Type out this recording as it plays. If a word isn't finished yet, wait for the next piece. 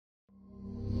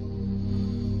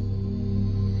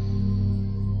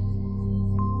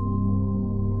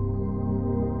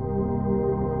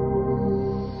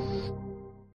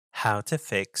How to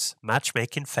fix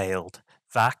matchmaking failed.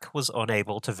 VAC was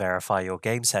unable to verify your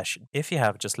game session. If you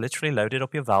have just literally loaded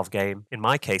up your Valve game, in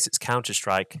my case it's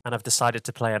Counter-Strike, and have decided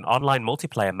to play an online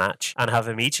multiplayer match and have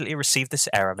immediately received this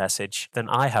error message, then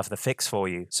I have the fix for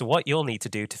you. So what you'll need to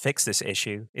do to fix this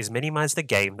issue is minimize the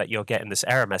game that you're getting this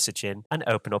error message in and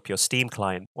open up your Steam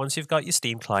client. Once you've got your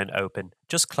Steam client open,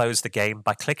 just close the game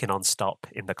by clicking on stop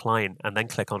in the client and then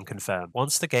click on confirm.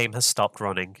 Once the game has stopped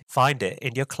running, find it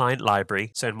in your client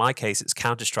library. So in my case, it's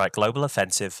Counter-Strike Global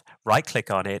Offensive. Right click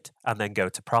on it and then go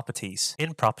to properties.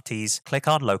 In properties, click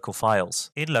on local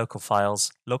files. In local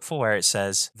files, look for where it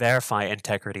says verify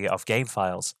integrity of game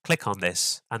files. Click on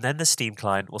this and then the Steam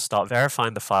client will start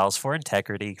verifying the files for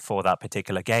integrity for that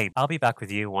particular game. I'll be back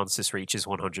with you once this reaches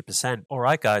 100%.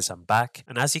 Alright guys, I'm back,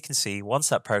 and as you can see, once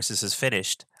that process is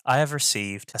finished, I have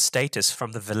received a status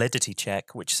from the validity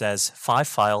check which says 5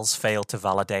 files failed to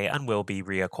validate and will be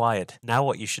reacquired. Now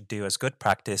what you should do as good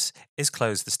practice is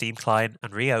close the Steam client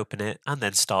and reopen it and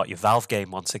then start your Valve game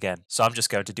once again. So I'm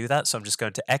just going to do that. So I'm just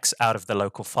going to X out of the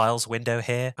local files window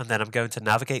here, and then I'm going to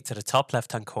navigate to the top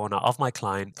left hand corner of my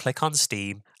client, click on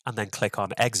Steam, and then click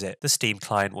on exit. The Steam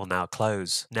client will now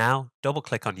close. Now, double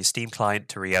click on your Steam client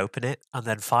to reopen it, and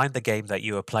then find the game that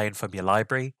you are playing from your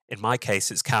library. In my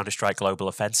case, it's Counter-Strike Global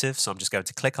Offensive, so I'm just going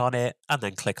to click on it and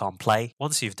then click on play.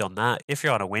 Once you've done that, if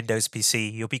you're on a Windows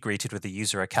PC, you'll be greeted with the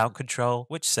user account control,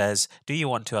 which says, do you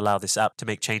want to allow this app to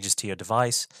make changes to your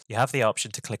device? You have the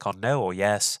option to click on no or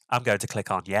yes. I'm going to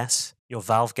click on yes. Your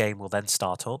Valve game will then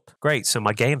start up. Great, so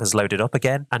my game has loaded up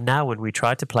again, and now when we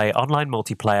try to play online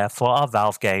multiplayer for our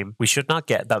Valve game, we should not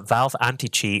get that Valve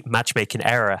anti-cheat matchmaking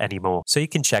error anymore. So you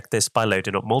can check this by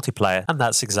loading up multiplayer, and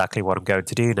that's exactly what I'm going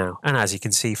to do now. And as you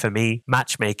can see, for me,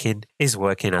 matchmaking is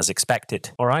working as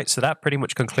expected. Alright, so that pretty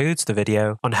much concludes the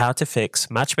video on how to fix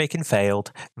matchmaking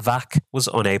failed. VAC was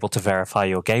unable to verify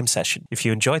your game session. If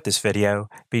you enjoyed this video,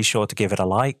 be sure to give it a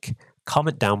like,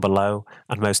 comment down below,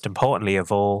 and most importantly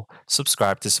of all,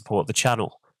 subscribe to support the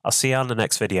channel. I'll see you on the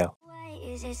next video. Why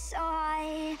is it so